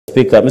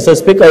Speaker. Mr.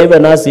 Speaker,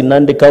 even us in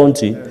Nandi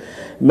County,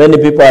 many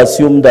people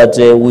assume that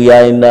we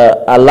are in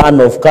a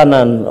land of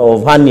Canaan,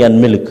 of honey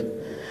and milk.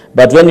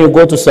 But when you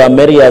go to some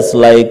areas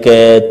like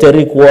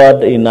Terik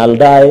Ward in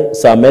Aldai,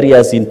 some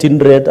areas in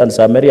Tindred, and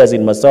some areas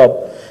in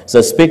Masop,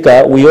 Mr.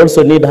 Speaker, we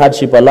also need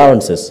hardship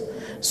allowances.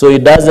 So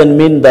it doesn't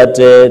mean that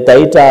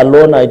Taita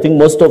alone, I think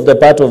most of the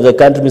part of the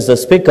country, Mr.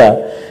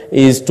 Speaker,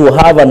 is to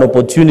have an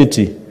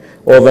opportunity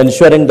of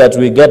ensuring that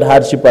we get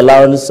hardship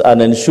allowance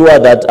and ensure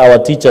that our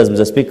teachers,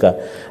 Mr. Speaker.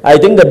 I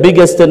think the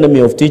biggest enemy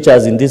of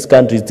teachers in this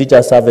country is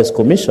Teacher Service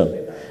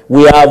Commission.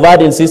 We have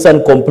had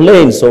incessant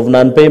complaints of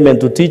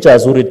non-payment to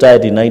teachers who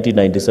retired in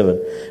 1997.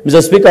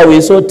 Mr. Speaker, we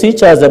saw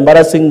teachers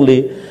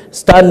embarrassingly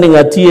standing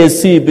at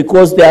TSC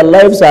because their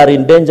lives are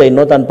in danger in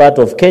northern part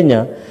of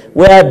Kenya,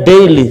 where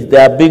daily they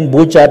are being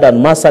butchered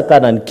and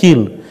massacred and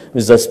killed,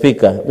 Mr.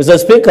 Speaker. Mr.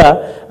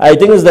 Speaker, I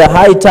think it's the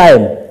high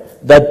time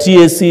that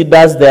TSC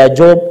does their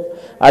job.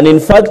 And in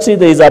fact,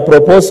 there is a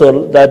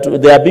proposal that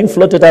they are being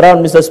floated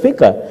around, Mr.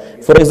 Speaker.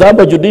 For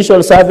example,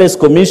 Judicial Service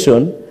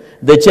Commission,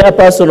 the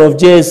chairperson of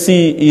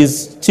JSC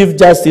is Chief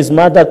Justice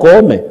Martha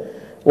Koome.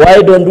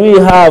 Why don't we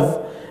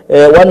have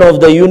one of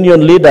the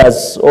union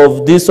leaders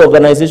of this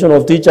organization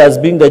of teachers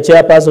being the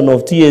chairperson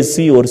of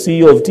TSC or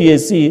CEO of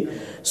TSC,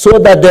 so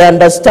that they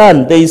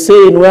understand? They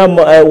say in where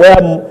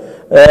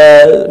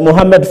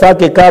Mohammed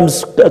Fake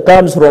comes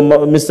from,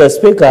 Mr.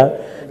 Speaker,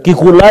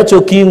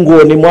 kikulacho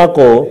kinguo ni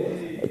mwako,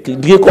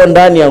 kiko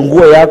ndani ya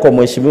nguo yako,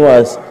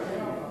 mheshimiwa.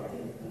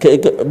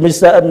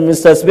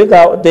 Mr.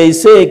 Speaker, they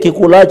say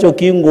kikulacho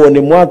kinguo ni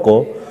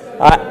mwako,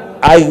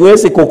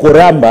 haiwezi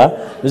kukuramba,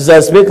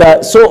 Mr.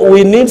 Speaker. So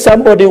we need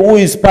somebody who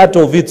is part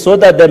of it so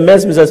that the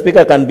mess, Mr.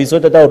 Speaker, can be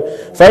sorted out.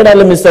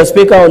 Finally, Mr.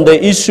 Speaker, on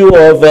the issue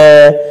of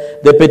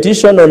the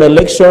petition on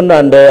election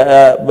and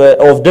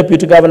of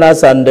deputy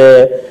governors and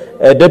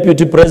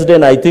deputy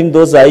president, I think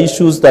those are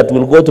issues that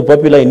will go to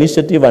popular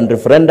initiative and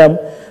referendum.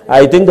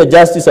 I think the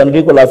Justice and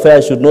Legal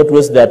Affairs should not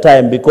waste their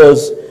time,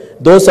 because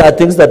those are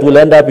things that will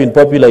end up in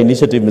popular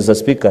initiative, Mr.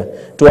 Speaker.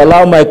 To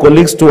allow my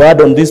colleagues to add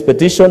on this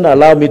petition,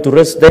 allow me to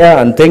rest there,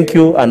 and thank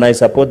you, and I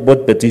support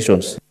both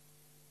petitions.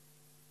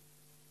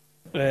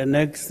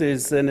 Next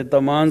is Senator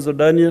Manzo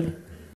Daniel.